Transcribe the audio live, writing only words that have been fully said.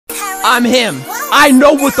I'm him. I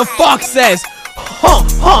know what the fox says.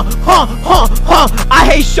 I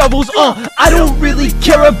hate shovels, I don't really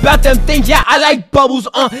care about them things, yeah, I like bubbles,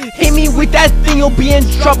 hit me with that thing, you'll be in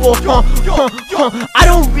trouble, I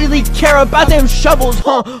don't really care about them shovels,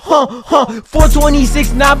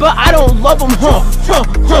 426 nah, but I don't love them,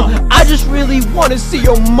 I just really wanna see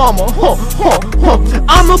your mama,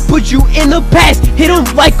 I'ma put you in the past, hit him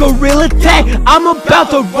like a real attack, I'm about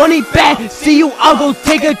to run it back, see you, I'll go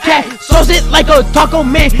take a cat, sauce it like a taco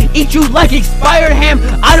man, eat you like expired ham,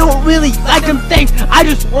 I don't really like them things, I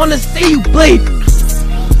just wanna see you bleed.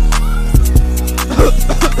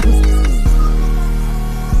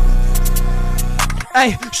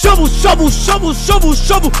 Hey, shovel, shovel, shovel, shovel,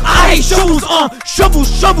 shovel. I hate shovels, shovel,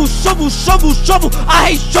 shovel, shovel, shovel, shovel.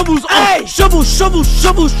 I hate shovels, shovel, shovel,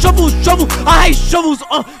 shovel, shovel, shovel. I hate shovels,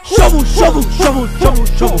 shovel, shovel, shovel, shovel,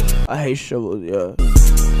 shovel. I hate shovels, yeah.